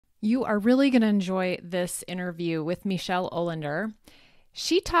You are really going to enjoy this interview with Michele Olender.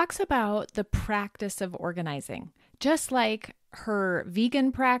 She talks about the practice of organizing, just like her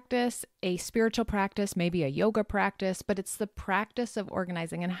vegan practice, a spiritual practice, maybe a yoga practice, but it's the practice of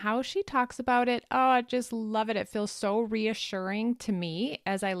organizing and how she talks about it. Oh, I just love it. It feels so reassuring to me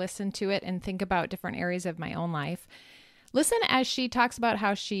as I listen to it and think about different areas of my own life. Listen as she talks about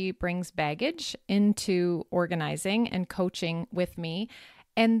how she brings baggage into organizing and coaching with me.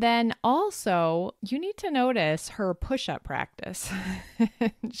 And then also, you need to notice her push-up practice.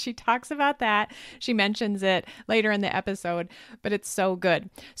 She talks about that. She mentions it later in the episode, but it's so good.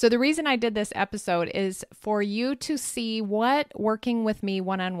 So the reason I did this episode is for you to see what working with me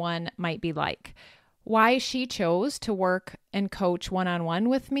one-on-one might be like. Why she chose to work and coach one-on-one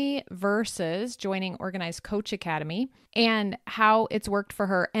with me versus joining Organized Coach Academy, and how it's worked for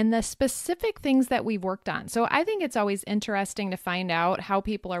her and the specific things that we've worked on. So I think it's always interesting to find out how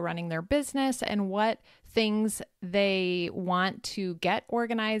people are running their business and what things they want to get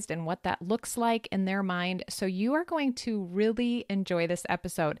organized and what that looks like in their mind. So you are going to really enjoy this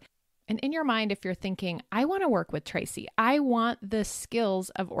episode. And in your mind, if you're thinking, I want to work with Tracy, I want the skills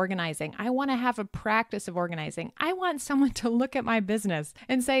of organizing, I want to have a practice of organizing, I want someone to look at my business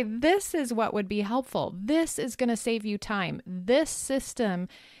and say, this is what would be helpful. This is going to save you time. This system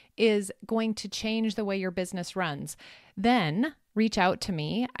is going to change the way your business runs. Then reach out to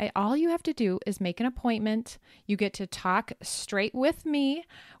me. All you have to do is make an appointment. You get to talk straight with me.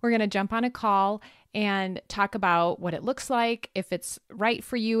 We're going to jump on a call and talk about what it looks like, if it's right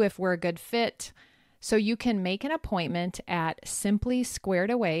for you, if we're a good fit. So you can make an appointment at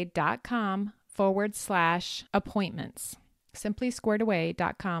simplysquaredaway.com/appointments.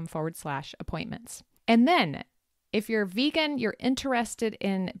 simplysquaredaway.com/appointments. And then if you're vegan, you're interested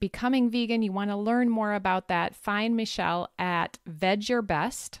in becoming vegan, you want to learn more about that, find Michele at Veg Your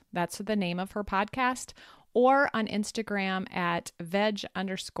Best. That's the name of her podcast. Or on Instagram at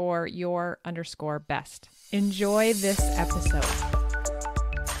veg_your_best. Enjoy this episode.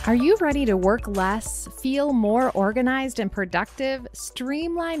 Are you ready to work less, feel more organized and productive,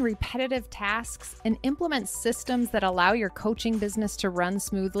 streamline repetitive tasks, and implement systems that allow your coaching business to run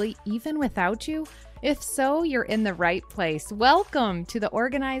smoothly even without you? If so, you're in the right place. Welcome to the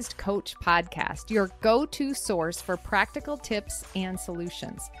Organized Coach Podcast, your go-to source for practical tips and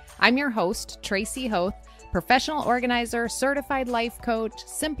solutions. I'm your host, Tracy Hoth, professional organizer, certified life coach,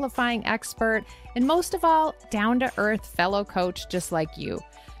 simplifying expert, and most of all, down-to-earth fellow coach just like you.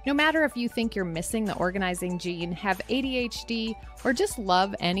 No matter if you think you're missing the organizing gene, have ADHD, or just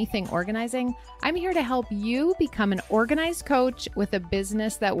love anything organizing, I'm here to help you become an organized coach with a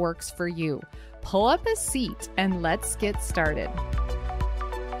business that works for you. Pull up a seat and let's get started.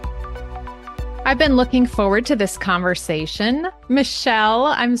 I've been looking forward to this conversation. Michele,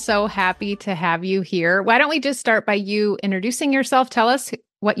 I'm so happy to have you here. Why don't we just start by you introducing yourself? Tell us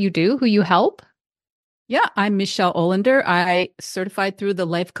what you do, who you help. Yeah, I'm Michele Olender. I certified through the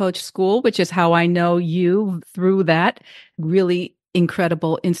Life Coach School, which is how I know you through that really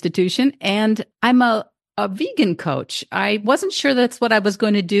incredible institution. And I'm a vegan coach. I wasn't sure that's what I was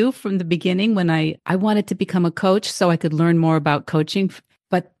going to do from the beginning when I wanted to become a coach so I could learn more about coaching.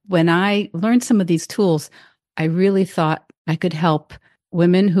 But when I learned some of these tools, I really thought I could help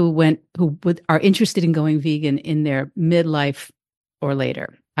women who are interested in going vegan in their midlife or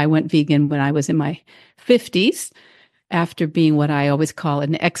later. I went vegan when I was in my 50s after being what I always call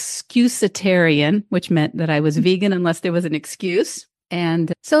an excusitarian, which meant that I was vegan unless there was an excuse.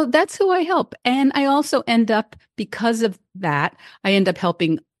 And so that's who I help. And I also because of that, I end up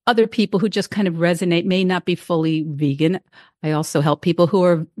helping other people who just kind of resonate, may not be fully vegan. I also help people who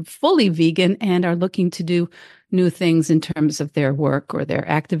are fully vegan and are looking to do new things in terms of their work or their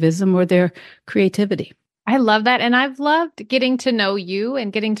activism or their creativity. I love that. And I've loved getting to know you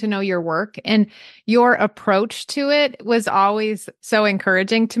and getting to know your work, and your approach to it was always so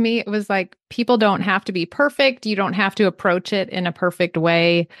encouraging to me. It was like, people don't have to be perfect. You don't have to approach it in a perfect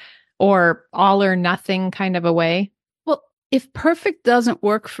way or all or nothing kind of a way. Well, if perfect doesn't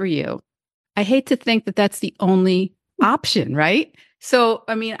work for you, I hate to think that that's the only option, right? So,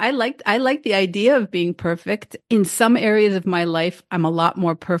 I mean, I like the idea of being perfect. In some areas of my life, I'm a lot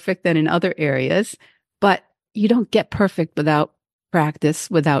more perfect than in other areas. But you don't get perfect without practice,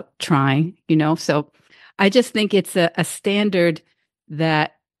 without trying, So I just think it's a standard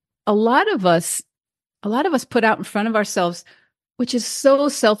that a lot of us put out in front of ourselves, which is so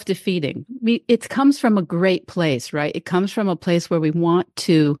self-defeating. It comes from a great place, right? It comes from a place where we want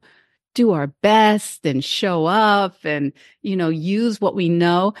to do our best and show up and, use what we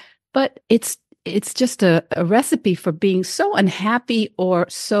know. But it's it's just a recipe for being so unhappy or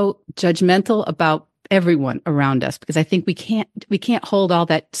so judgmental about everyone around us, because I think we can't hold all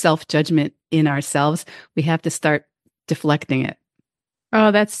that self-judgment in ourselves. We have to start deflecting it.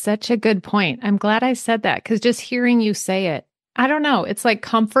 Oh, that's such a good point. I'm glad I said that because just hearing you say it, I don't know, it's like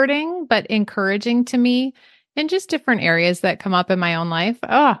comforting but encouraging to me in just different areas that come up in my own life.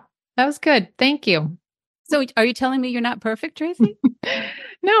 Oh, that was good. Thank you. So are you telling me you're not perfect, Tracy?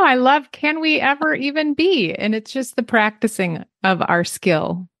 No, I love can we ever even be? And it's just the practicing of our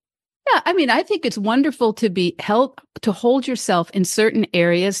skill. Yeah, I mean, I think it's wonderful to be held to hold yourself in certain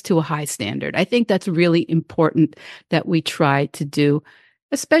areas to a high standard. I think that's really important that we try to do,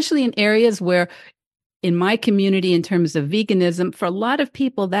 especially in areas where in my community, in terms of veganism, for a lot of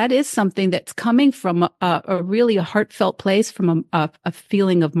people, that is something that's coming from a really a heartfelt place, from a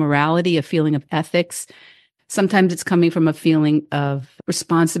feeling of morality, a feeling of ethics. Sometimes it's coming from a feeling of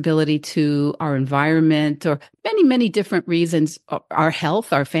responsibility to our environment, or many, many different reasons, our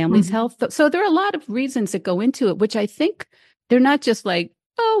health, our family's Mhm. health. So there are a lot of reasons that go into it, which I think they're not just like,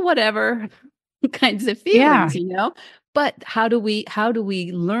 oh, whatever kinds of Yeah. feelings, but how do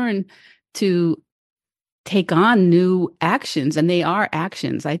we learn to take on new actions, and they are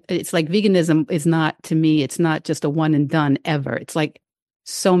actions. It's like veganism is not, to me, it's not just a one and done ever. It's like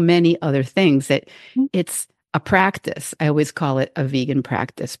so many other things that it's a practice. I always call it a vegan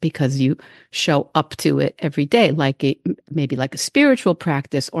practice because you show up to it every day, maybe like a spiritual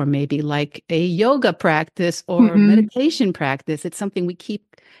practice, or maybe like a yoga practice or Mhm. meditation practice. It's something we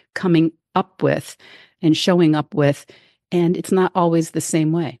keep coming up with and showing up with, and it's not always the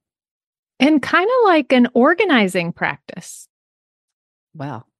same way. And kind of like an organizing practice.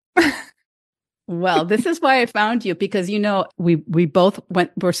 Wow. Well, this is why I found you, because we both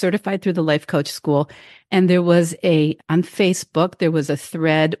were certified through the life coach school, and there was on Facebook there was a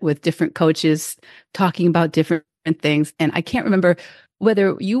thread with different coaches talking about different things, and I can't remember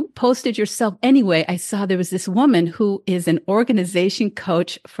whether you posted yourself. Anyway, I saw there was this woman who is an organization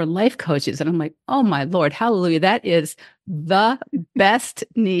coach for life coaches, and I'm like, "Oh my Lord, hallelujah. That is the best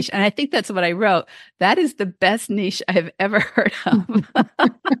niche." And I think that's what I wrote. That is the best niche I have ever heard of.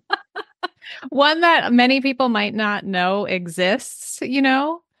 One that many people might not know exists,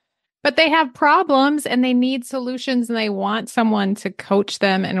 but they have problems and they need solutions and they want someone to coach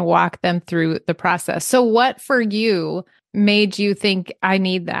them and walk them through the process. So, what for you made you think I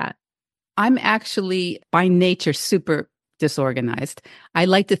need that? I'm actually by nature super disorganized. I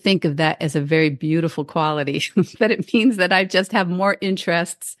like to think of that as a very beautiful quality, that it means that I just have more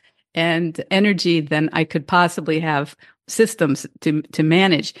interests and energy than I could possibly have systems to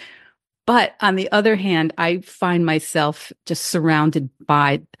manage. But on the other hand, I find myself just surrounded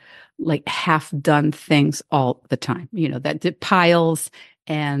by like half done things all the time, that piles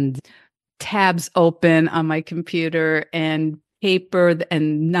and tabs open on my computer and paper,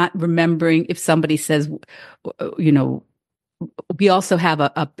 and not remembering if somebody says, you know, we also have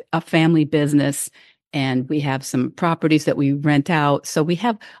a family business, and we have some properties that we rent out. So we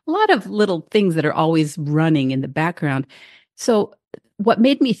have a lot of little things that are always running in the background. So what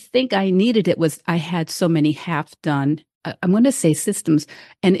made me think I needed it was I had so many half done, I'm going to say systems.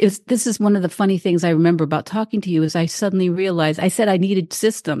 And this is one of the funny things I remember about talking to you, is I suddenly realized I said I needed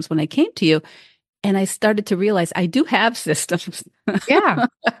systems when I came to you. And I started to realize I do have systems. Yeah.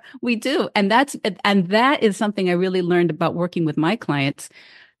 We do. And that is something I really learned about working with my clients.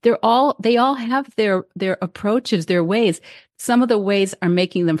 They all have their approaches, their ways. Some of the ways are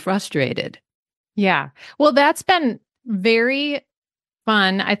making them frustrated. Yeah. Well, that's been very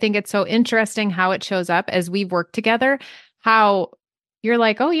fun. I think it's so interesting how it shows up as we work together, how you're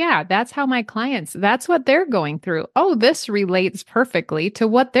like, oh, yeah, that's how my clients, that's what they're going through. Oh, this relates perfectly to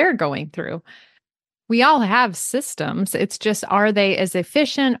what they're going through. We all have systems. It's just, are they as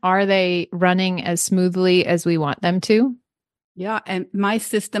efficient? Are they running as smoothly as we want them to? Yeah. And my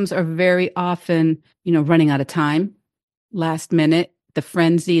systems are very often, running out of time, last minute, the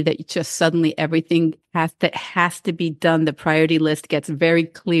frenzy that you just suddenly everything has to be done. The priority list gets very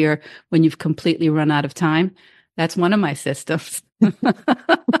clear when you've completely run out of time. That's one of my systems.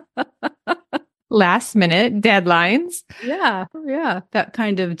 Last minute deadlines. Yeah, yeah. That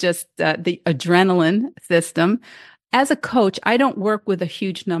kind of just the adrenaline system. As a coach, I don't work with a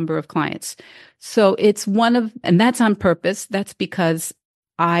huge number of clients. So and that's on purpose. That's because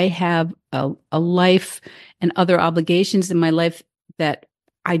I have a life and other obligations in my life that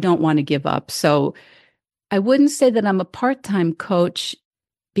I don't want to give up. So I wouldn't say that I'm a part-time coach,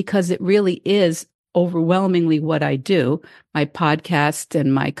 because it really is overwhelmingly what I do. My podcast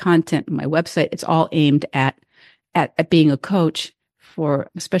and my content, and my website, it's all aimed at being a coach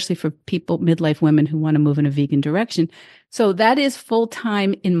especially for people, midlife women who want to move in a vegan direction. So that is full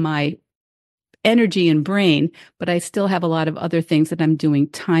time in my energy and brain, but I still have a lot of other things that I'm doing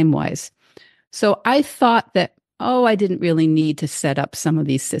time wise. So I thought that, oh, I didn't really need to set up some of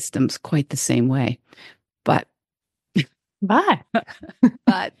these systems quite the same way. But, But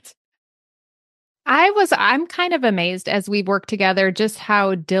but I'm kind of amazed as we work together just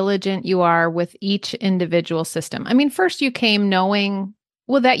how diligent you are with each individual system. I mean, first you came knowing,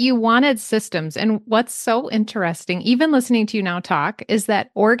 well, that you wanted systems. And what's so interesting, even listening to you now talk, is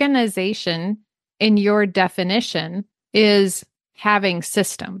that organization in your definition is having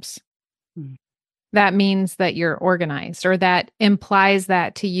systems. Hmm. That means that you're organized, or that implies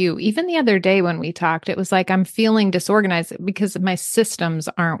that to you. Even the other day when we talked, it was like, I'm feeling disorganized because my systems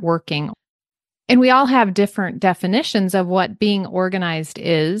aren't working. And we all have different definitions of what being organized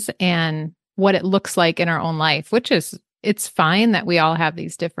is and what it looks like in our own life, which is, it's fine that we all have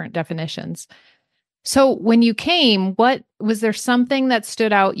these different definitions. So when you came, what was there something that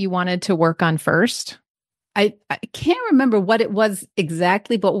stood out you wanted to work on first? I can't remember what it was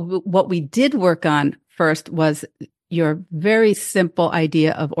exactly, but what we did work on first was your very simple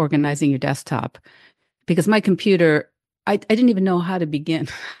idea of organizing your desktop. Because my computer, I didn't even know how to begin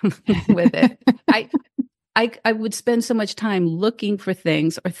with it. I would spend so much time looking for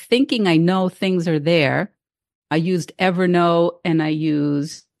things or thinking I know things are there. I used Evernote and I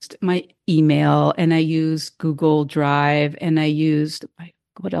used my email and I used Google Drive and I used,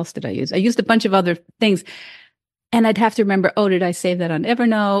 what else did I use? I used a bunch of other things. And I'd have to remember, oh, did I save that on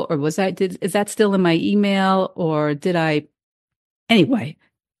Evernote, or is that still in my email, or did I? Anyway,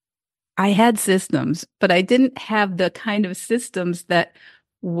 I had systems, but I didn't have the kind of systems that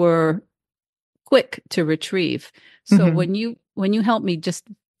were quick to retrieve. So Mm-hmm. when you help me, just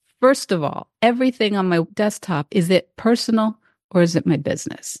first of all, everything on my desktop, is it personal or is it my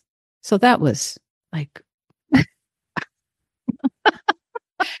business? So that was like,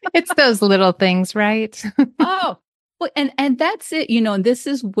 It's those little things, right? oh, well, and that's it, you know, and this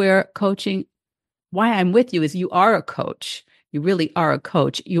is where coaching, why I'm with you is you are a coach. You really are a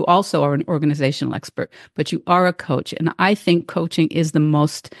coach. You also are an organizational expert, but you are a coach. And I think coaching is the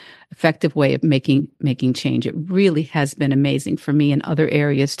most effective way of making change. It really has been amazing for me in other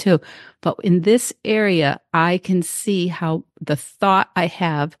areas too. But in this area, I can see how the thought I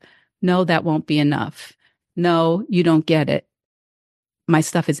have, no, that won't be enough. No, you don't get it. My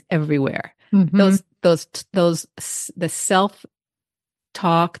stuff is everywhere. Mm-hmm. The self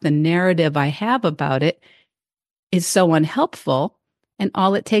talk, the narrative I have about it is so unhelpful. And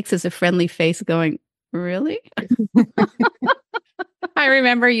all it takes is a friendly face going, really? I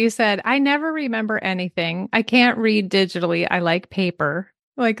remember you said, I never remember anything. I can't read digitally. I like paper.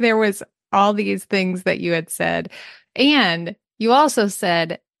 Like there was all these things that you had said. And you also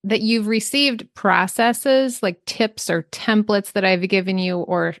said that you've received processes like tips or templates that I've given you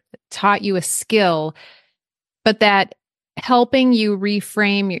or taught you a skill, but that helping you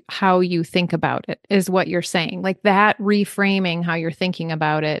reframe how you think about it is what you're saying. Like that reframing how you're thinking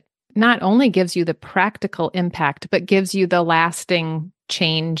about it not only gives you the practical impact, but gives you the lasting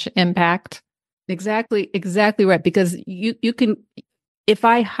change impact. Exactly right. Because you can, if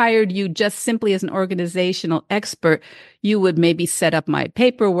I hired you just simply as an organizational expert, you would maybe set up my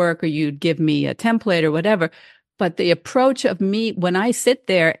paperwork or you'd give me a template or whatever. But the approach of me, when I sit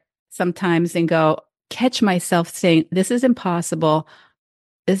there sometimes and go, catch myself saying, this is impossible.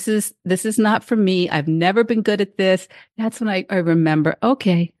 This is not for me. I've never been good at this. That's when I remember,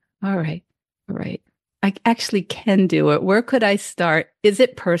 okay, all right, all right. I actually can do it. Where could I start? Is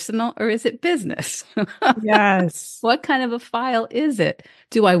it personal or is it business? Yes. What kind of a file is it?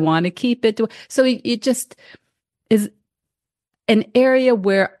 Do I want to keep it? So it just is an area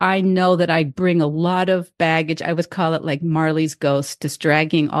where I know that I bring a lot of baggage. I always call it like Marley's ghost, just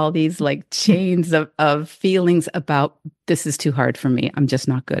dragging all these like chains of feelings about this is too hard for me. I'm just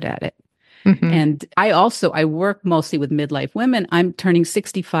not good at it. Mm-hmm. And I work mostly with midlife women. I'm turning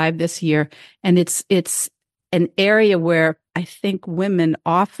 65 this year, and it's an area where I think women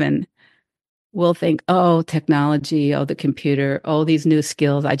often will think, oh, technology, oh, the computer, oh, these new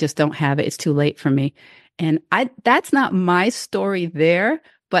skills, I just don't have it. It's too late for me. And that's not my story there,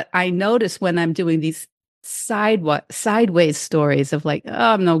 but I notice when I'm doing these sideways stories of like,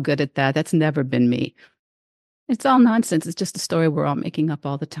 oh, I'm no good at that. That's never been me. It's all nonsense. It's just a story we're all making up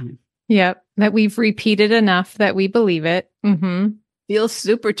all the time. Yep. That we've repeated enough that we believe it. Mm-hmm. Feels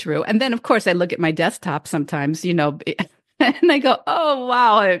super true. And then, of course, I look at my desktop sometimes, you know, and I go, oh,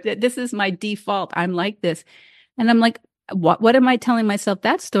 wow, this is my default. I'm like this. And I'm like, what am I telling myself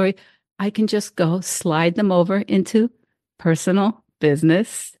that story? I can just go slide them over into personal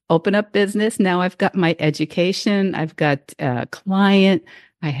business, open up business. Now I've got my education, I've got a client,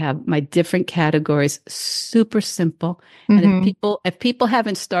 I have my different categories, super simple. And Hmm. if people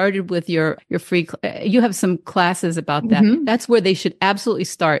haven't started with your free, you have some classes about that. Hmm. That's where they should absolutely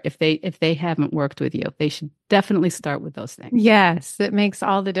start if they haven't worked with you. They should definitely start with those things. Yes, it makes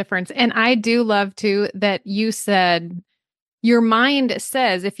all the difference. And I do love too that you said your mind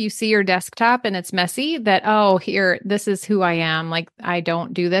says if you see your desktop and it's messy, that, oh, here, this is who I am. Like, I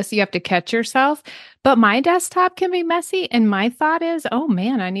don't do this. You have to catch yourself. But my desktop can be messy. And my thought is, oh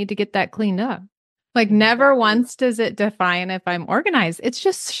man, I need to get that cleaned up. Like, never Exactly. once does it define if I'm organized. It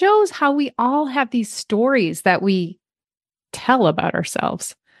just shows how we all have these stories that we tell about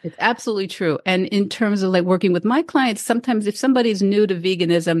ourselves. It's absolutely true. And in terms of like working with my clients, sometimes if somebody's new to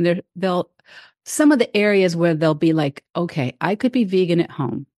veganism, they'll some of the areas where they'll be like, okay, I could be vegan at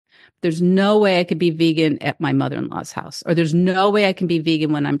home. There's no way I could be vegan at my mother-in-law's house, or there's no way I can be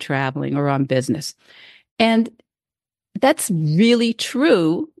vegan when I'm traveling or on business. And that's really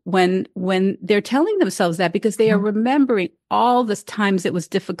true when they're telling themselves that because they are remembering all the times it was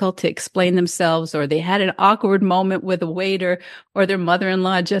difficult to explain themselves, or they had an awkward moment with a waiter, or their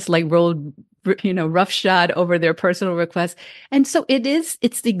mother-in-law just like rolled roughshod over their personal request. And so it's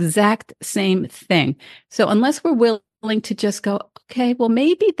the exact same thing. So unless we're willing to just go, okay, well,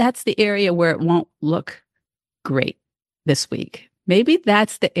 maybe that's the area where it won't look great this week. Maybe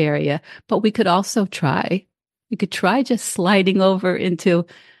that's the area, but we could also try. We could try just sliding over into,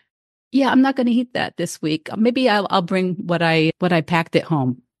 yeah, I'm not going to eat that this week. Maybe I'll bring what I packed at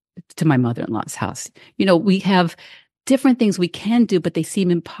home to my mother-in-law's house. We have different things we can do, but they seem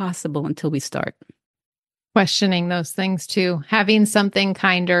impossible until we start. Questioning those things too, having something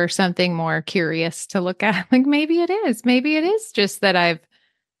kinder, something more curious to look at. Like, maybe it is. Maybe it is just that I've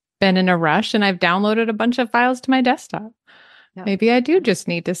been in a rush and I've downloaded a bunch of files to my desktop. Yeah. Maybe I do just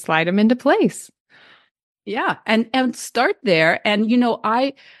need to slide them into place. Yeah, and start there. And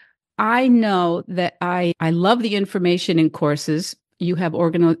I know that I love the information in courses. You have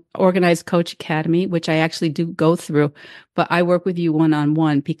Organized Coach Academy, which I actually do go through, but I work with you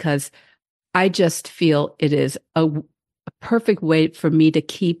one-on-one because I just feel it is a perfect way for me to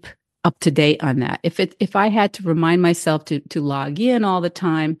keep up to date on that. If I had to remind myself to log in all the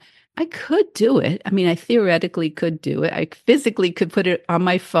time, I could do it. I mean, I theoretically could do it. I physically could put it on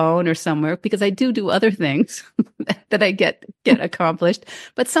my phone or somewhere because I do other things that I get accomplished.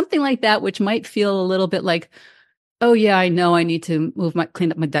 But something like that, which might feel a little bit like, oh yeah, I know I need to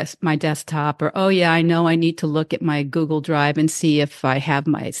clean up my desktop, or oh yeah, I know I need to look at my Google Drive and see if I have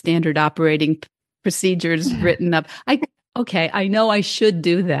my standard operating procedures written up. Okay, I know I should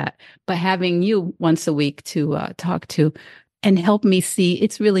do that, but having you once a week to talk to and help me see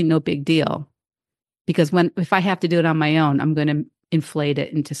it's really no big deal, because if I have to do it on my own, I'm going to inflate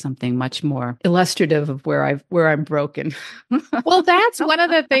it into something much more illustrative of where I'm broken. Well, that's one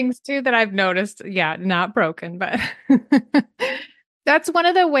of the things too that I've noticed. Yeah, not broken, but that's one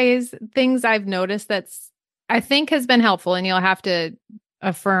of the things I've noticed that's I think has been helpful, and you'll have to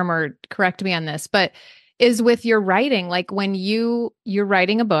affirm or correct me on this, but is with your writing. Like when you're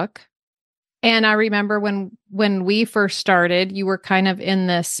writing a book, and I remember when we first started, you were kind of in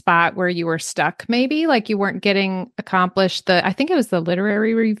this spot where you were stuck, maybe like you weren't getting accomplished I think it was the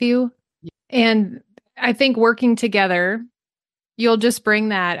literary review. And I think working together, you'll just bring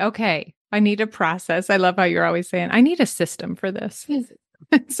that, okay, I need a process. I love how you're always saying, I need a system for this.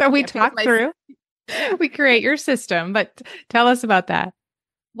 So we talk through, we create your system, but tell us about that.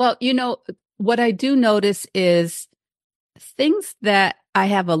 Well, what I do notice is things that I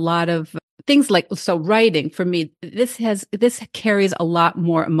have a lot of things like, so writing for me, this carries a lot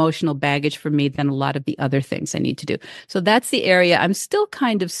more emotional baggage for me than a lot of the other things I need to do. So that's the area I'm still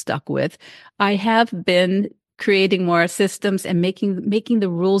kind of stuck with. I have been creating more systems and making the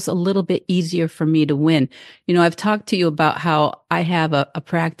rules a little bit easier for me to win. I've talked to you about how I have a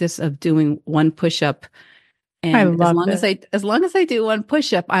practice of doing one push-up. I And love it. as long as I do one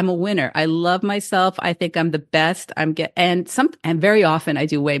push-up, I'm a winner. I love myself. I think I'm the best. And very often I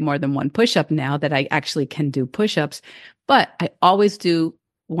do way more than one push-up now that I actually can do push-ups, but I always do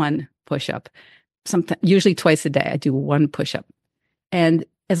one push-up. Usually twice a day, I do one push-up. And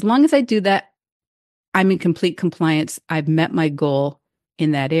as long as I do that, I'm in complete compliance. I've met my goal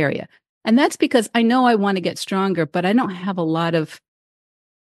in that area. And that's because I know I want to get stronger, but I don't have a lot of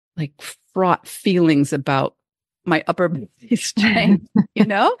like fraught feelings about my upper body strength,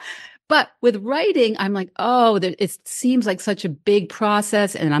 But with writing, I'm like, oh, it seems like such a big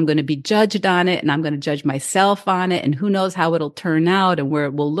process, and I'm going to be judged on it, and I'm going to judge myself on it, and who knows how it'll turn out and where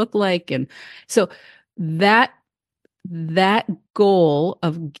it will look like. And so that that goal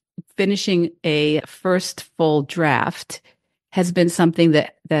of finishing a first full draft has been something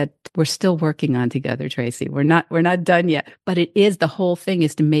that we're still working on together, Tracy. We're not done yet, but it is the whole thing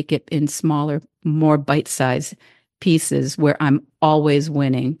is to make it in smaller, more bite-sized pieces where I'm always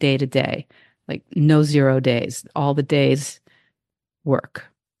winning day to day. Like no 0 days. All the days work.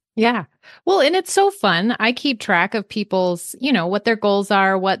 Yeah. Well, and it's so fun. I keep track of people's, what their goals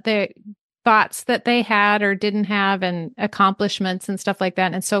are, what their thoughts that they had or didn't have, and accomplishments and stuff like that.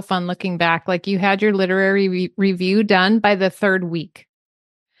 And it's so fun looking back. Like you had your literary review done by the third week.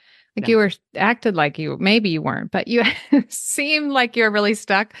 Like Yeah. you were acted like maybe you weren't, but you seemed like you're really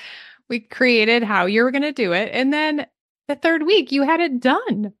stuck. We created how you were going to do it. And then the third week, you had it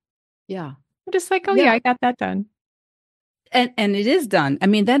done. Yeah. I'm just like, oh, yeah, Yeah. I got that done. And it is done. I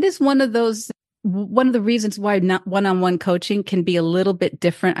mean, that is one of the reasons why not one-on-one coaching can be a little bit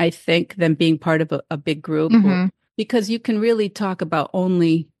different, I think, than being part of a big group, or because you can really talk about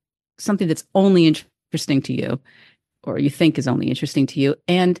only something that's only interesting to you, or you think is only interesting to you,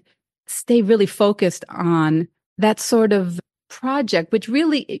 and stay really focused on that sort of project, which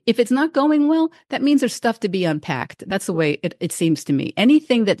really, if it's not going well, that means there's stuff to be unpacked. That's the way it seems to me.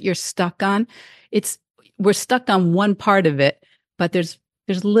 Anything that you're stuck on, we're stuck on one part of it, but there's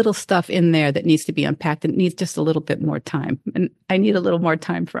little stuff in there that needs to be unpacked and it needs just a little bit more time. And I need a little more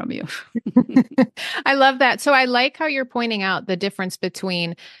time from you. I love that. So I like how you're pointing out the difference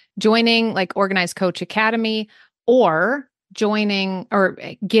between joining like Organized Coach Academy or joining or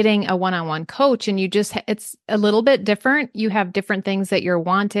getting a one-on-one coach. And it's a little bit different. You have different things that you're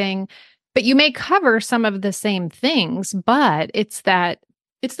wanting, but you may cover some of the same things, but it's the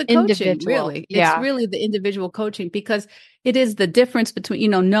coaching, individual. really. Yeah. It's really the individual coaching, because it is the difference between,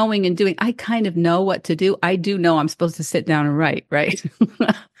 knowing and doing. I kind of know what to do. I do know I'm supposed to sit down and write, right?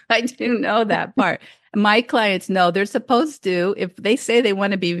 I do know that part. My clients know they're supposed to, if they say they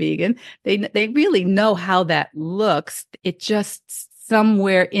want to be vegan, they really know how that looks. It just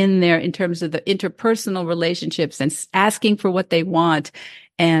somewhere in there in terms of the interpersonal relationships and asking for what they want,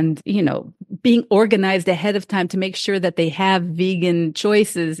 and being organized ahead of time to make sure that they have vegan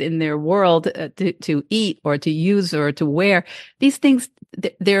choices in their world to eat or to use or to wear. These things,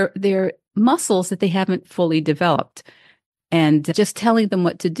 they're muscles that they haven't fully developed, and just telling them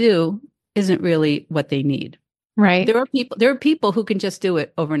what to do isn't really what they need. Right. There are people who can just do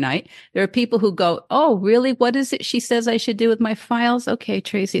it overnight. There are people who go, "Oh, really? What is it she says I should do with my files? Okay,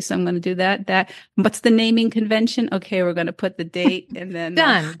 Tracy, so I'm going to do that. What's the naming convention? Okay, we're going to put the date and then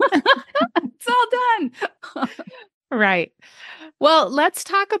Done. it's all done." Right. Well, let's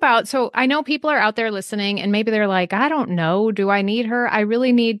talk about, so I know people are out there listening and maybe they're like, I don't know, do I need her? I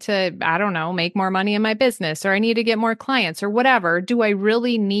really need to, I don't know, make more money in my business, or I need to get more clients or whatever. Do I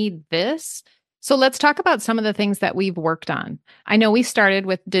really need this? So let's talk about some of the things that we've worked on. I know we started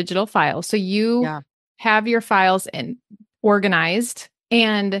with digital files. So you have your files organized,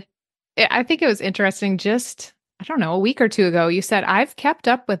 and I think it was interesting just, I don't know, a week or two ago, you said, I've kept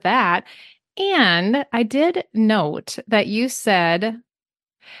up with that. And I did note that you said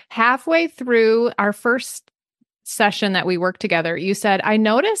halfway through our first session that we worked together, you said, I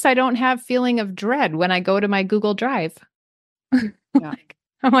notice I don't have feeling of dread when I go to my Google Drive. Yeah.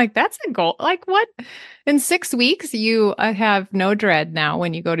 I'm like, that's a goal. Like what? In 6 weeks, you have no dread now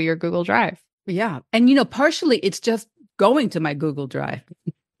when you go to your Google Drive. Yeah. And, partially it's just going to my Google Drive.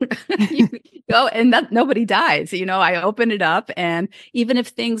 You go and nobody dies. I open it up, and even if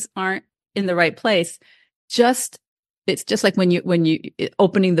things aren't in the right place, it's just like when you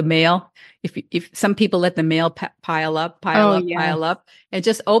opening the mail. If some people let the mail pile up, and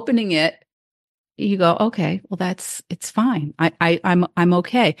just opening it, you go, okay, well it's fine. I'm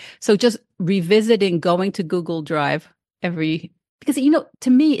okay. So just revisiting going to Google Drive because to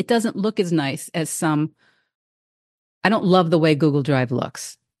me it doesn't look as nice as some. I don't love the way Google Drive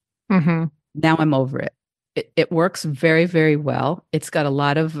looks. Mm-hmm. Now I'm over it. It works very, very well. It's got a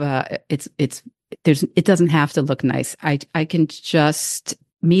lot of it doesn't have to look nice. I can just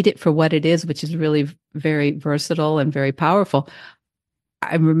meet it for what it is, which is really very versatile and very powerful.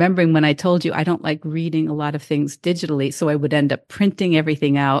 I'm remembering when I told you I don't like reading a lot of things digitally, so I would end up printing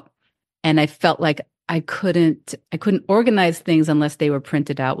everything out, and I felt like I couldn't organize things unless they were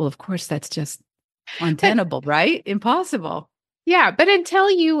printed out. Well, of course, that's just untenable, right? Impossible. Yeah, but until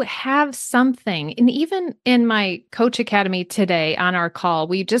you have something, and even in my Coach Academy today on our call,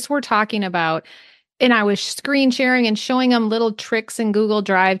 we just were talking about, and I was screen sharing and showing them little tricks in Google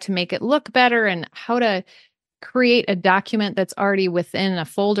Drive to make it look better and how to create a document that's already within a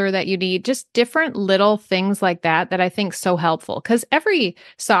folder that you need, just different little things like that I think so helpful, because every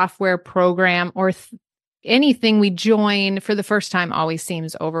software program or anything we join for the first time always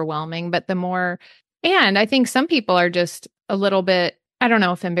seems overwhelming, but and I think some people are just a little bit, I don't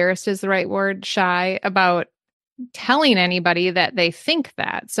know if embarrassed is the right word, shy about telling anybody that they think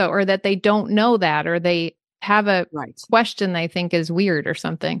that. So, or that they don't know that, or they have a question they think is weird or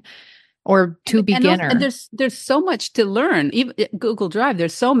something, or too beginner. And there's so much to learn. Even Google Drive,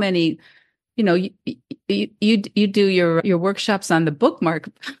 there's so many, you do your workshops on the bookmark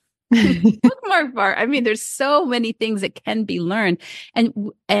bar. I mean, there's so many things that can be learned.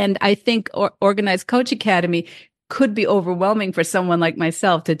 And I think Organized Coach Academy could be overwhelming for someone like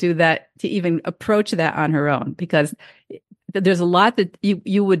myself to do that, to even approach that on her own, because there's a lot that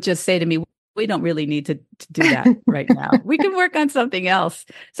you would just say to me, we don't really need to do that right now. We can work on something else.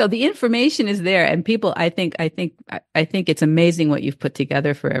 So the information is there, and people, I think it's amazing what you've put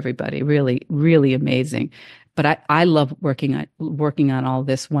together for everybody. Really, really amazing. But I love working on all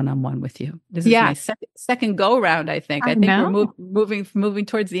this one-on-one with you. This is my second go round. I think we're moving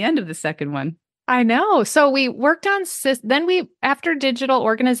towards the end of the second one. I know. So we worked on after digital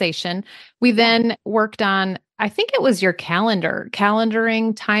organization, we then worked on, I think it was your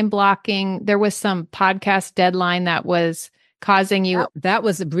calendaring, time blocking. There was some podcast deadline that was causing you. That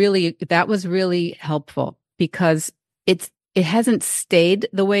was really helpful, because it hasn't stayed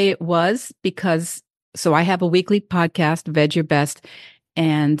the way it was, because so I have a weekly podcast, Veg Your Best,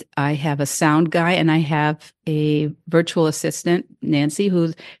 and I have a sound guy, and I have a virtual assistant, Nancy,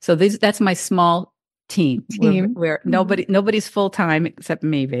 that's my small team. Where nobody's full time except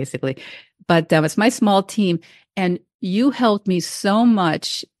me, basically. But it's my small team. And you helped me so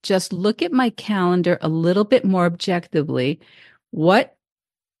much. Just look at my calendar a little bit more objectively. What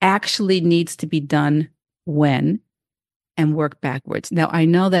actually needs to be done when, and work backwards. Now, I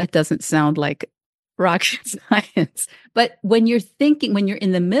know that doesn't sound like rocket science, but when you're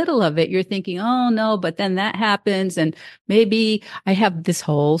in the middle of it, you're thinking, oh no, but then that happens, and maybe I have this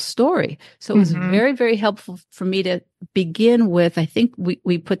whole story. So it was very, very helpful for me to begin with. I think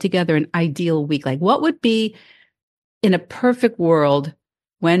we put together an ideal week. Like, what would be in a perfect world?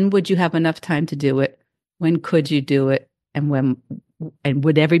 When would you have enough time to do it? When could you do it? And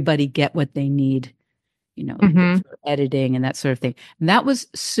would everybody get what they need? For editing and that sort of thing. And that was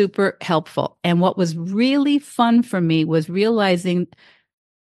super helpful. And what was really fun for me was realizing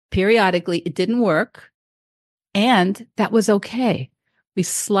periodically it didn't work, and that was okay. We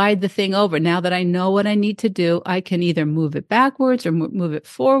slide the thing over. Now that I know what I need to do, I can either move it backwards or move it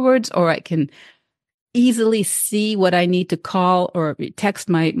forwards, or I can easily see what I need to call or text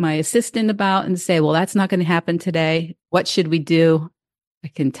my assistant about and say, well, that's not going to happen today. What should we do?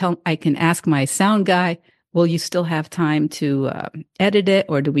 I can ask my sound guy, will you still have time to edit it,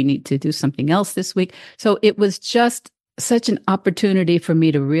 or do we need to do something else this week? So it was just such an opportunity for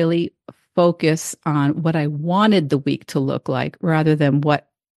me to really focus on what I wanted the week to look like, rather than what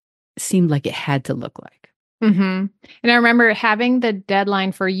seemed like it had to look like. And I remember having the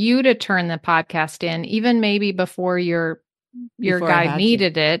deadline for you to turn the podcast in, even maybe before your guy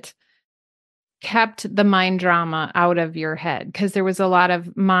needed it, kept the mind drama out of your head, because there was a lot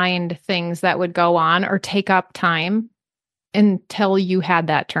of mind things that would go on or take up time until you had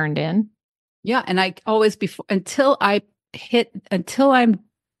that turned in. Yeah. And I always, until I'm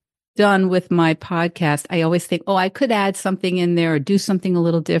done with my podcast, I always think, oh, I could add something in there or do something a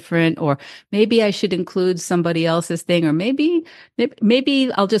little different, or maybe I should include somebody else's thing, or maybe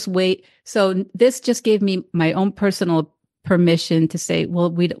I'll just wait. So this just gave me my own personal permission to say,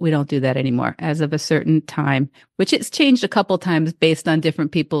 well, we don't do that anymore as of a certain time, which it's changed a couple times based on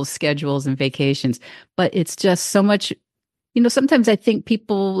different people's schedules and vacations. But it's just so much, sometimes I think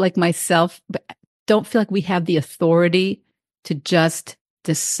people like myself don't feel like we have the authority to just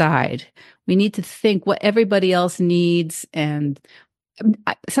decide. We need to think what everybody else needs. And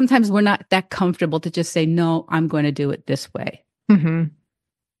sometimes we're not that comfortable to just say, no, I'm going to do it this way.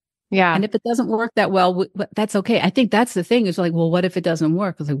 Yeah. And if it doesn't work that well, that's okay. I think that's the thing, is like, well, what if it doesn't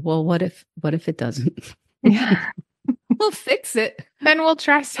work? I was like, well, what if it doesn't? Yeah. We'll fix it. Then we'll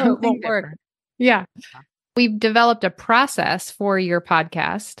try something different. Yeah. We've developed a process for your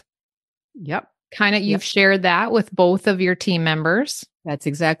podcast. Yep. You've shared that with both of your team members. That's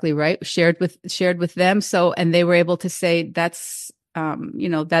exactly right. Shared with them. So, and they were able to say, that's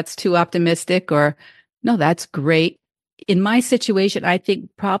too optimistic, or no, that's great. In my situation, I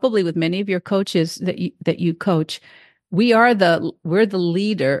think probably with many of your coaches that you coach, we're the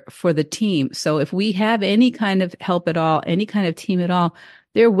leader for the team. So if we have any kind of help at all, any kind of team at all,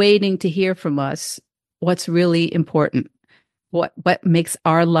 they're waiting to hear from us what's really important, what makes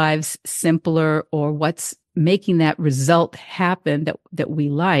our lives simpler, or what's making that result happen that we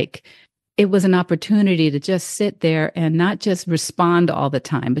like. it was an opportunity to just sit there and not just respond all the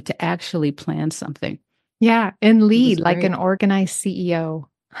time, but to actually plan something. Yeah. And It was lead like an great. organized CEO.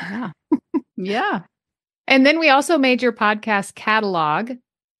 Yeah. Yeah. And then we also made your podcast catalog.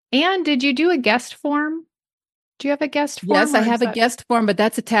 And did you do a guest form? Do you have a guest Yes, form I or is have a that guest form, but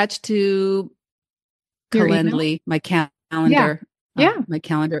that's attached to your email? Calendly, my Yeah. calendar. Yeah. My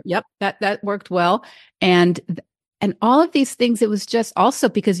calendar. Yep, that worked well. And and all of these things, it was just also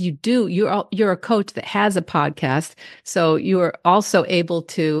because you're a coach that has a podcast, so you are also able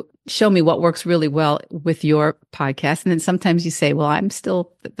to show me what works really well with your podcast. And then sometimes you say, well, I'm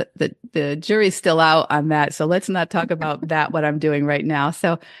still the jury's still out on that, so let's not talk about that what I'm doing right now.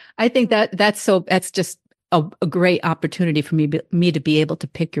 So I think that's just a great opportunity for me to be able to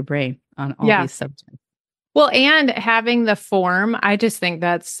pick your brain on all Yeah. these subjects. Well, and having the form, I just think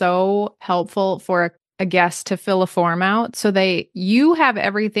that's so helpful for a guest to fill a form out so you have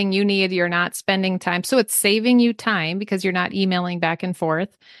everything you need. You're not spending time. So it's saving you time because you're not emailing back and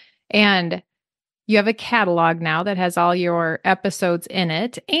forth. And you have a catalog now that has all your episodes in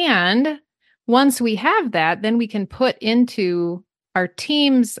it. And once we have that, then we can put into our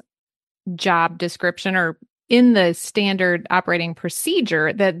team's job description or in the standard operating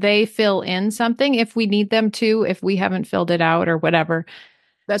procedure that they fill in something if we need them to, if we haven't filled it out or whatever.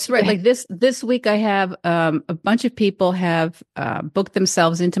 That's right. Like this week, I have a bunch of people have booked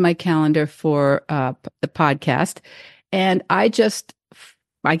themselves into my calendar for the podcast, and I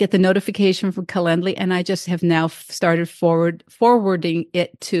get the notification from Calendly, and I just have now started forwarding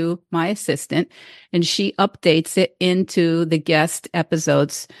it to my assistant, and she updates it into the guest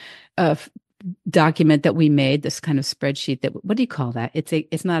episodes document that we made. This kind of spreadsheet what do you call that?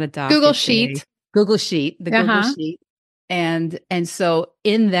 It's not a doc. Google It's Sheet. a Google Sheet. The Google Uh-huh. Sheet. And so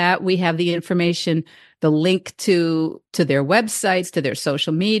in that we have the information, the link to their websites, to their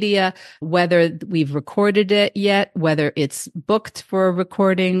social media, whether we've recorded it yet, whether it's booked for a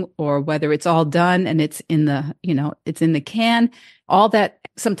recording, or whether it's all done and it's in the can. All that,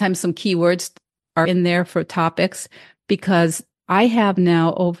 sometimes some keywords are in there for topics, because I have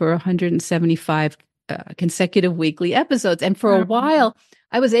now over 175 consecutive weekly episodes. And for a while,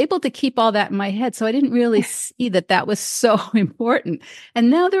 I was able to keep all that in my head. So I didn't really see that was so important. And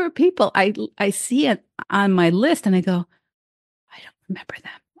now there are people I see it on my list and I go, I don't remember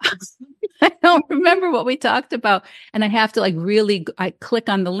them. I don't remember what we talked about. And I have to I click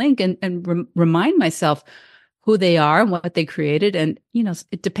on the link and remind myself who they are and what they created. And,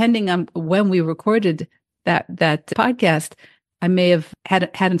 depending on when we recorded that podcast, I may have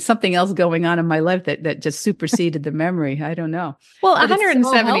had something else going on in my life that just superseded the memory. I don't know. Well, But it's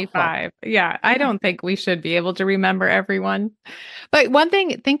so helpful. 175. Yeah, I don't think we should be able to remember everyone. But one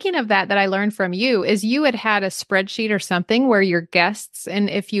thing, thinking of that I learned from you is you had a spreadsheet or something where your guests, and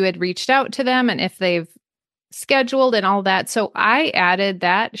if you had reached out to them and if they've scheduled and all that. So I added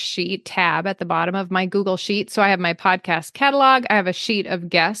that sheet tab at the bottom of my Google Sheet. So I have my podcast catalog. I have a sheet of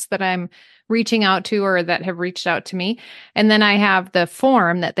guests that I'm reaching out to or that have reached out to me. And then I have the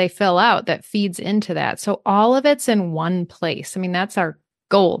form that they fill out that feeds into that. So all of it's in one place. I mean, that's our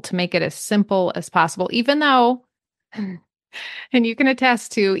goal, to make it as simple as possible, even though, and you can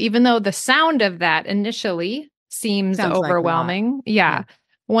attest to, even though the sound of that initially seems Sounds like a lot. overwhelming. Yeah.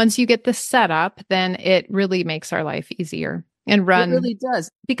 Once you get the setup, then it really makes our life easier and run. It really does.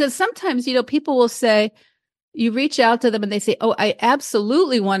 Because sometimes, people will say, you reach out to them and they say, oh, I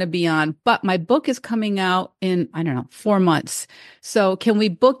absolutely want to be on, but my book is coming out in, I don't know, 4 months. So can we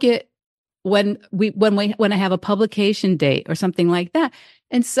book it when I have a publication date or something like that?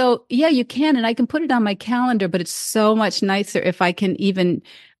 And so, yeah, you can, and I can put it on my calendar, but it's so much nicer if I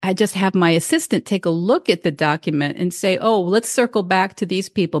just have my assistant take a look at the document and say, oh, let's circle back to these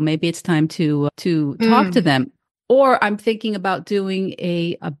people. Maybe it's time to talk to them. Or I'm thinking about doing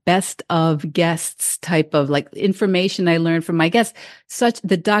a best of guests type of information I learned from my guests.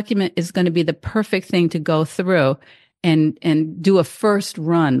 The document is going to be the perfect thing to go through and do a first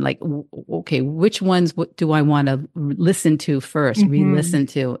run. Okay, which ones do I want to listen to first, re-listen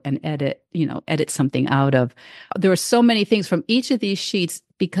to, and edit something out of. There are so many things from each of these sheets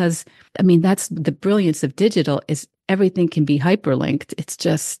because, I mean, that's the brilliance of digital, is everything can be hyperlinked. It's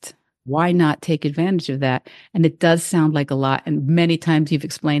just, why not take advantage of that? And it does sound like a lot. And many times you've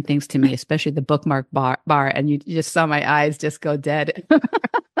explained things to me, especially the bookmark bar, and you just saw my eyes just go dead.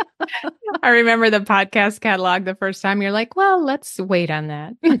 I remember the podcast catalog the first time. You're like, well, let's wait on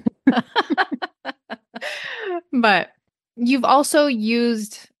that. But you've also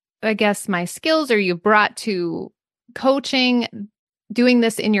used, I guess, my skills, or you brought to coaching, doing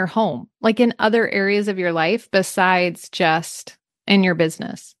this in your home, like in other areas of your life besides just in your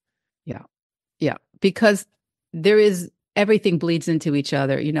business. Yeah. Yeah. Because there is everything bleeds into each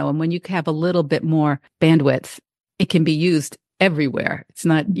other, and when you have a little bit more bandwidth, it can be used everywhere. It's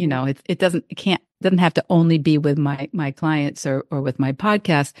not, Mhm. it doesn't have to only be with my clients or with my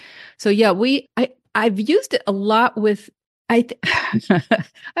podcast. So yeah, I've used it a lot with I'm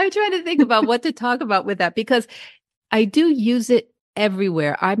trying to think about what to talk about with that because I do use it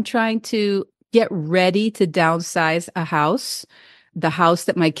everywhere. I'm trying to get ready to downsize a house, the house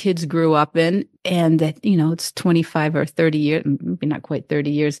that my kids grew up in. And that, it's 25 or 30 years, maybe not quite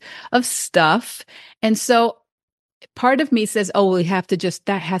 30 years of stuff. And so part of me says, oh,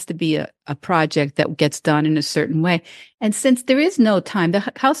 that has to be a project that gets done in a certain way. And since there is no time,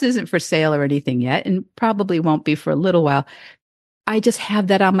 the house isn't for sale or anything yet, and probably won't be for a little while. I just have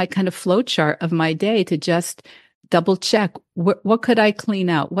that on my kind of flow chart of my day to just double check what could I clean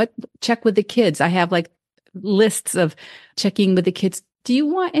out? What check with the kids? I have like lists of checking with the kids. Do you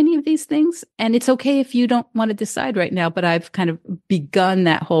want any of these things? And it's okay if you don't want to decide right now, but I've kind of begun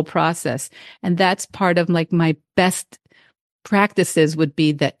that whole process. And that's part of like my best practices would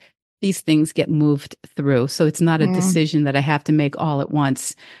be that these things get moved through. So it's not a Mm. decision that I have to make all at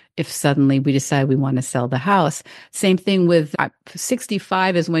once if suddenly we decide we want to sell the house. Same thing with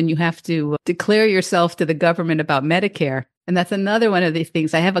 65 is when you have to declare yourself to the government about Medicare. And that's another one of these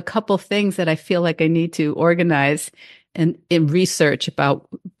things. I have a couple things that I feel like I need to organize and in research about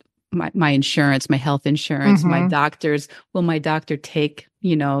my insurance, my health insurance, my Mhm. doctors. Will my doctor take,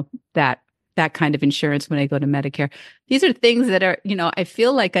 that kind of insurance when I go to Medicare? These are things that are, I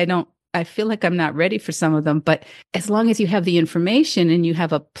feel like I'm not ready for some of them, but as long as you have the information and you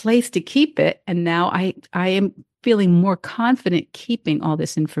have a place to keep it, and now I am feeling more confident keeping all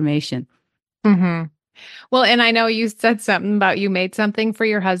this information. Mhm. Well, and I know you said something about you made something for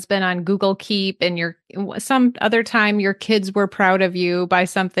your husband on Google Keep, and some other time your kids were proud of you by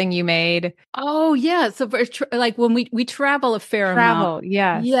something you made. Oh yeah, so like when we travel a fair amount. Travel,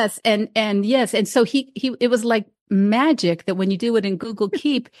 yes. Yes, and yes, and so he it was like magic that when you do it in Google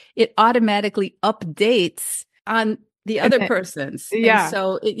Keep, it automatically updates on the And other then, person's, and yeah.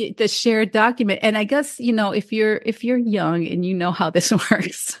 so the shared document. And I guess if you're young and you know how this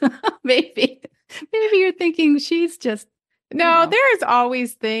works, maybe maybe you're thinking she's just you No, know there's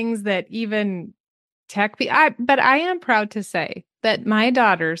always things that even but I am proud to say that my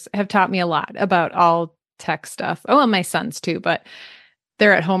daughters have taught me a lot about all tech stuff. Oh, and my sons too, but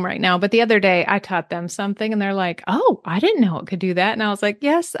they're at home right now. But the other day I taught them something and they're like, "Oh, I didn't know it could do that." And I was like,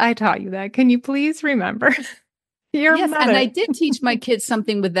 "Yes, I taught you that. Can you please remember your Yes, and I mother?" did teach my kids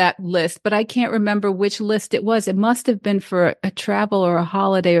something with that list, but I can't remember which list it was. It must have been for a travel or a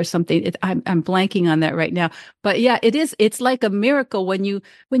holiday or something. I'm blanking on that right now. But yeah, it is. It's like a miracle when you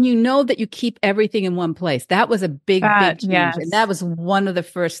know that you keep everything in one place. That was a big, big change, and that Yes. was one of the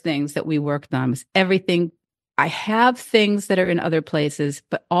first things that we worked on. Was everything. I have things that are in other places,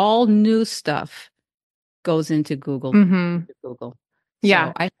 but all new stuff goes into Google. Mhm. Google. Yeah.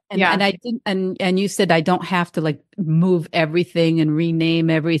 So I and Yeah. I didn't and you said I don't have to like move everything and rename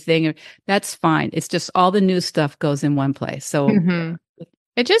everything. That's fine. It's just all the new stuff goes in one place. So Mhm.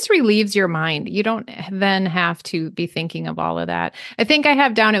 It just relieves your mind. You don't then have to be thinking of all of that. I think I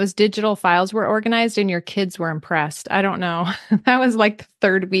have down it was digital files were organized and your kids were impressed. I don't know. That was like the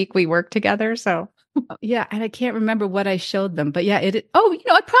third week we worked together. So, yeah, and I can't remember what I showed them, but yeah, oh,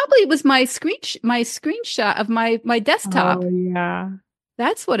 it probably was my screenshot of my desktop. oh, yeah.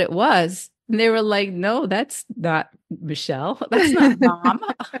 That's what it was. And they were like, "No, that's not Michelle. That's not mom."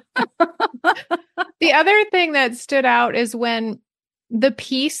 The other thing that stood out is when the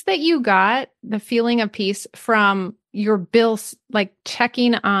peace that you got, the feeling of peace from your bills, like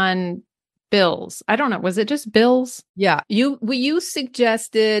checking on bills. I don't know. Was it just bills? Yeah, you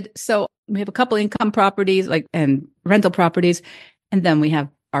suggested, so we have a couple income properties like and rental properties, and then we have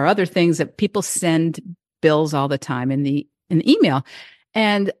our other things that people send bills all the time in the email.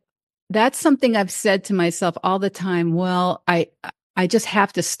 And that's something I've said to myself all the time. Well, I just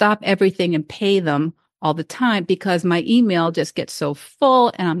have to stop everything and pay them all the time because my email just gets so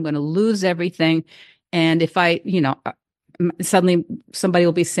full and I'm going to lose everything. And if suddenly somebody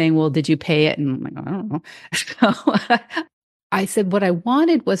will be saying, "Well, did you pay it?" And I'm like, "I don't know." So I said what I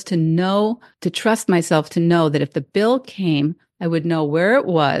wanted was to trust myself to know that if the bill came, I would know where it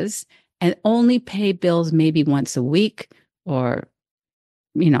was and only pay bills maybe once a week or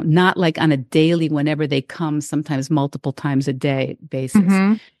not like on a daily whenever they come, sometimes multiple times a day basis.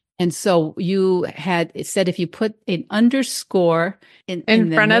 Hmm. And so you had it said if you put an underscore in In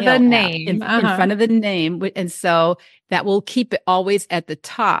the front of the mail app name. in Uh-huh. front of the name, and so that will keep it always at the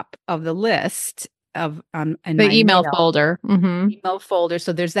top of the list. of in The my email mail folder. Mm-hmm. email folder.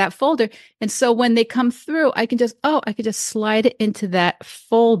 So there's that folder. And so when they come through, I could just slide it into that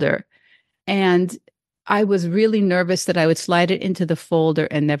folder. And I was really nervous that I would slide it into the folder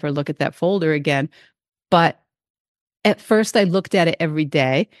and never look at that folder again. But at first I looked at it every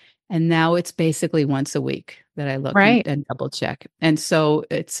day. And now it's basically once a week that I look Right. and double check. And so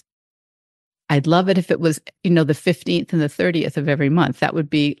I'd love it if it was, the 15th and the 30th of every month. That would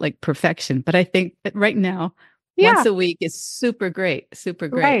be like perfection. But I think that right now, Yeah. once a week is super great, super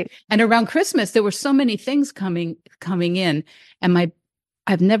great. Right. And around Christmas, there were so many things coming in, and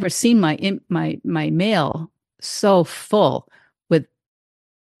I've never seen my mail so full with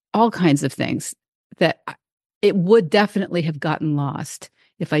all kinds of things that it would definitely have gotten lost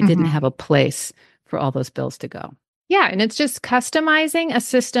if I didn't Mm-hmm. have a place for all those bills to go. Yeah. And it's just customizing a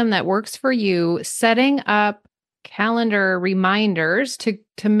system that works for you, setting up calendar reminders to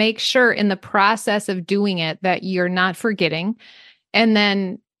make sure in the process of doing it that you're not forgetting, and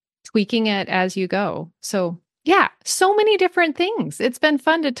then tweaking it as you go. So yeah, so many different things. It's been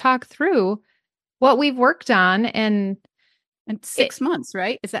fun to talk through what we've worked on. And And it, 6 months,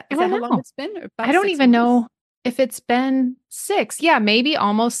 right? Is I that don't how long know. it's been? Or I about don't 6 even months? know if it's been 6. Yeah, maybe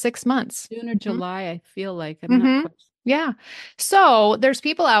almost 6 months. June or July, I feel like. I'm not Mm-hmm. quite sure. Yeah. So there's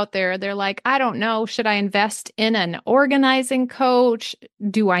people out there, they're like, I don't know, should I invest in an organizing coach?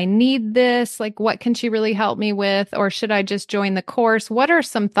 Do I need this? Like, what can she really help me with? Or should I just join the course? What are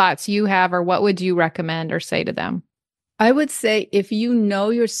some thoughts you have, or what would you recommend or say to them? I would say if you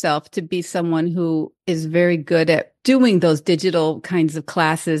know yourself to be someone who is very good at doing those digital kinds of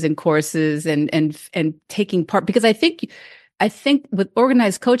classes and courses and taking part, because I think with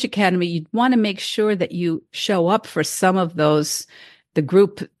Organized Coach Academy, you'd want to make sure that you show up for some of those, the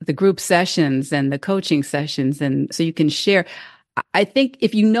group sessions and the coaching sessions, and so you can share. I think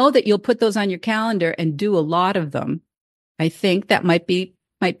if you know that you'll put those on your calendar and do a lot of them, I think that might be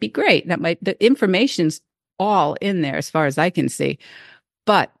great. The information's all in there as far as I can see.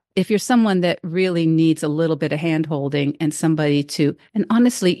 But if you're someone that really needs a little bit of hand holding and somebody and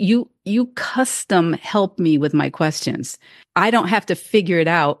honestly, you custom help me with my questions. I don't have to figure it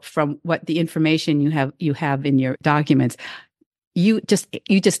out from what the information you have in your documents. You just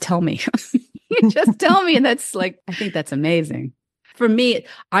tell me. You just tell me, and I think that's amazing. For me,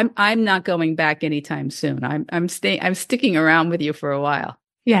 I'm not going back anytime soon. I'm sticking around with you for a while.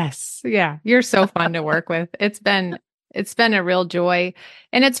 Yes. Yeah. You're so fun to work with. It's been a real joy.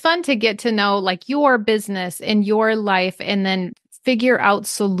 And it's fun to get to know like your business and your life, and then figure out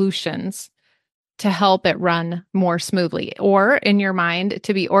solutions to help it run more smoothly, or in your mind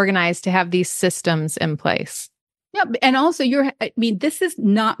to be organized, to have these systems in place. Yeah, and also I mean, this is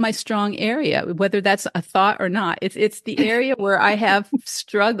not my strong area, whether that's a thought or not. It's the area where I have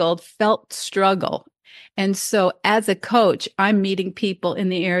felt struggle. And so as a coach, I'm meeting people in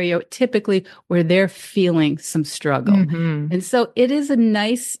the area typically where they're feeling some struggle. Mm-hmm. And so it is a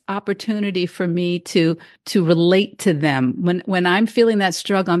nice opportunity for me to relate to them. When I'm feeling that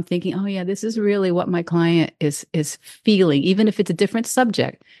struggle, I'm thinking, oh yeah, this is really what my client is feeling, even if it's a different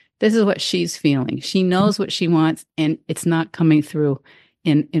subject. This is what she's feeling. She knows what she wants, and it's not coming through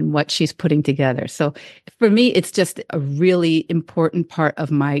in what she's putting together. So for me, it's just a really important part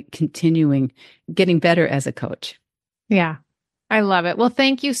of my continuing getting better as a coach. Yeah. I love it. Well,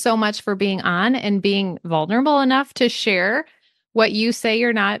 thank you so much for being on and being vulnerable enough to share what you say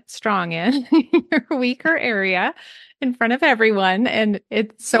you're not strong in, your weaker area, in front of everyone. And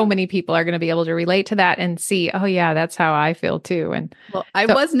so many people are going to be able to relate to that and see, oh yeah, that's how I feel too. And Well, I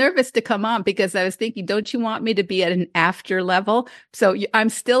so, was nervous to come on because I was thinking, don't you want me to be at an after level? So I'm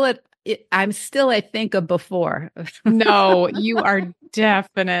still, I think, a before. no, you are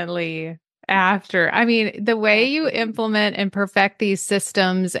definitely after. I mean, the way you implement and perfect these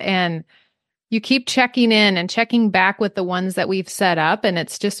systems, and you keep checking in and checking back with the ones that we've set up, and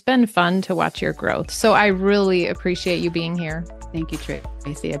it's just been fun to watch your growth. So I really appreciate you being here. Thank you,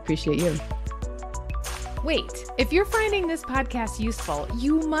 Tracy. I appreciate you. Wait, if you're finding this podcast useful,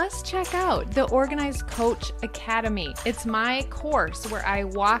 you must check out the Organized Coach Academy. It's my course where I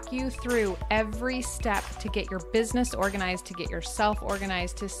walk you through every step to get your business organized, to get yourself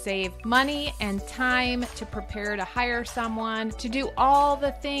organized, to save money and time, to prepare to hire someone, to do all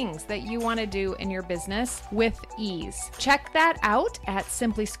the things that you want to do in your business with ease. Check that out at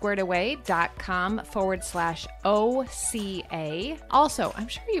simplysquaredaway.com/OCA. Also, I'm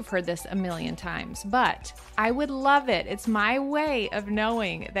sure you've heard this a million times, but out. I would love it. It's my way of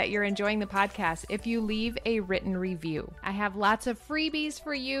knowing that you're enjoying the podcast if you leave a written review. I have lots of freebies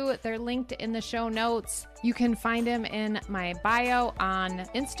for you. They're linked in the show notes. You can find them in my bio on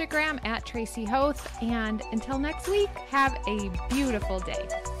Instagram at Tracy Hoth. And until next week, have a beautiful day.